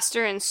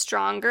faster and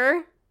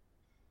stronger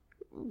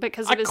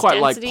because of his density. I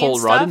quite like Paul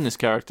Rudd in this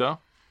character.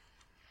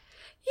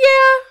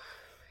 Yeah,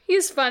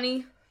 he's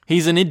funny.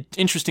 He's an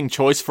interesting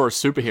choice for a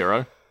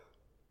superhero.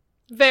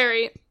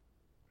 Very.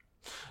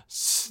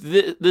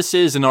 This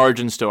is an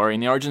origin story,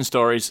 and the origin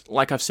stories,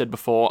 like I've said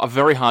before, are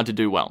very hard to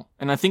do well.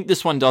 And I think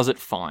this one does it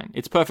fine.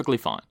 It's perfectly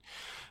fine.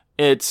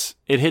 It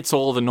hits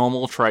all the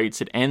normal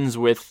traits. It ends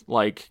with,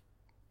 like,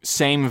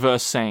 same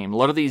versus same. A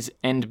lot of these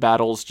end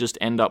battles just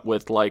end up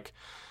with, like,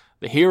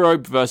 the hero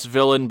versus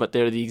villain, but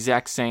they're the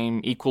exact same,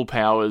 equal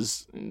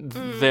powers.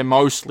 They're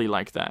mostly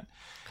like that.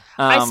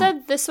 I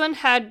said this one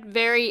had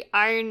very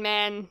Iron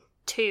Man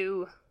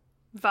 2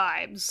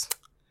 vibes.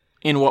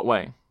 In what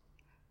way?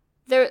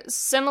 There's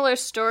similar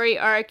story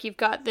arc. You've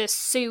got this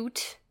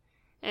suit,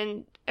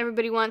 and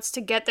everybody wants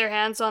to get their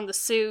hands on the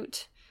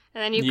suit.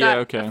 And then you've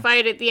got a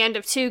fight at the end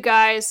of two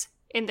guys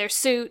in their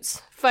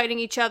suits fighting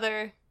each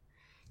other.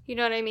 You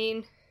know what I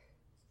mean?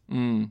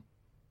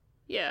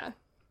 Yeah.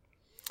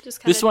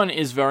 This one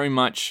is very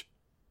much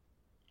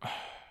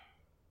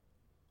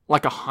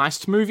like a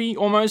heist movie,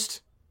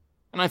 almost.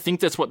 And I think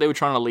that's what they were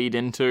trying to lead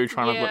into,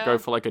 trying to go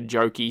for like a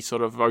jokey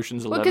sort of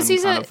Ocean's 11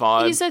 kind of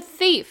vibe. He's a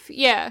thief,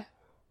 yeah.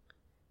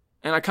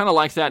 And I kind of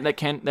like that.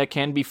 That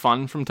can be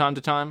fun from time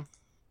to time.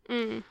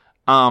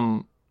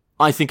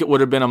 I think it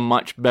would have been a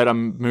much better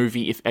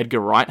movie if Edgar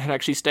Wright had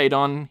actually stayed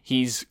on.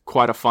 He's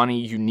quite a funny,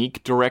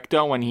 unique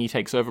director when he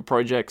takes over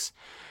projects.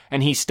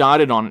 And he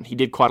started on it. He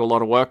did quite a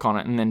lot of work on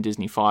it, and then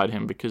Disney fired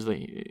him because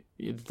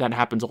that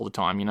happens all the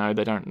time. You know,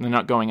 they're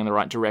not going in the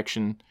right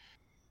direction.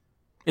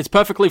 It's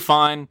perfectly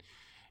fine.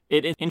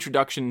 It's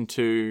introduction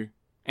to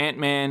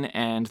Ant-Man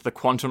and the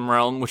quantum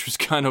realm, which was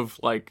kind of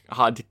like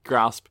hard to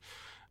grasp.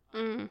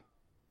 And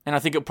I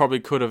think it probably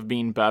could have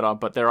been better,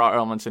 but there are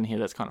elements in here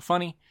that's kind of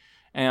funny.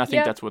 And I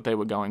think that's what they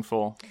were going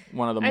for.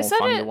 One of the more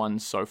funnier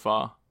ones so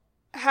far.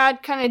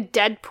 Had kind of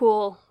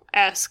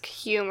Deadpool-esque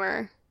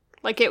humor.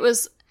 Like it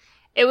was,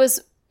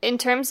 in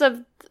terms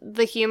of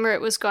the humor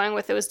it was going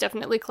with, it was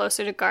definitely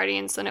closer to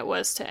Guardians than it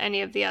was to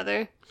any of the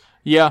other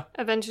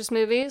Avengers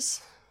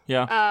movies.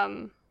 Yeah.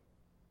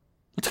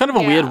 It's kind of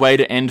a weird way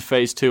to end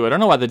Phase 2. I don't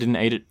know why they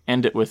didn't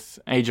end it with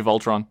Age of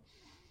Ultron.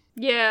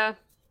 Yeah.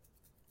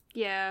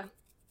 Yeah.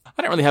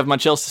 I don't really have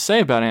much else to say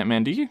about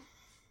Ant-Man, do you?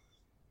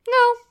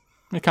 No.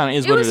 It kind of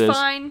is what it is. It was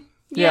fine.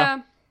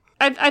 Yeah.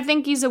 I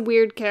think he's a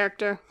weird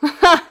character.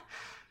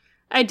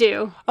 I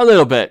do. A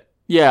little bit.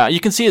 Yeah, you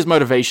can see his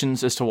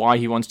motivations as to why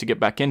he wants to get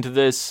back into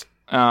this.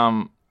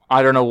 I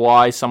don't know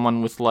why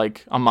someone with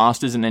like a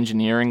master's in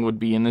engineering would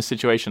be in this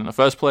situation in the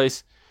first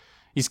place.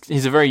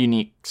 He's a very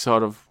unique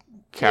sort of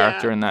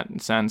character in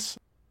that sense.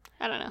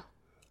 I don't know.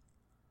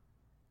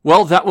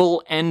 Well, that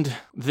will end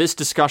this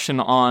discussion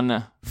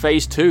on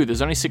Phase 2.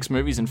 There's only 6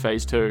 movies in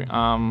Phase 2.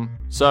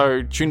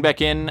 So tune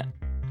back in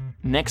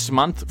next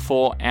month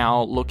for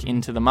our look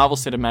into the Marvel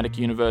Cinematic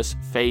Universe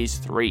Phase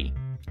 3.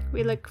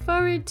 We look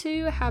forward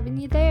to having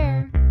you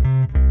there.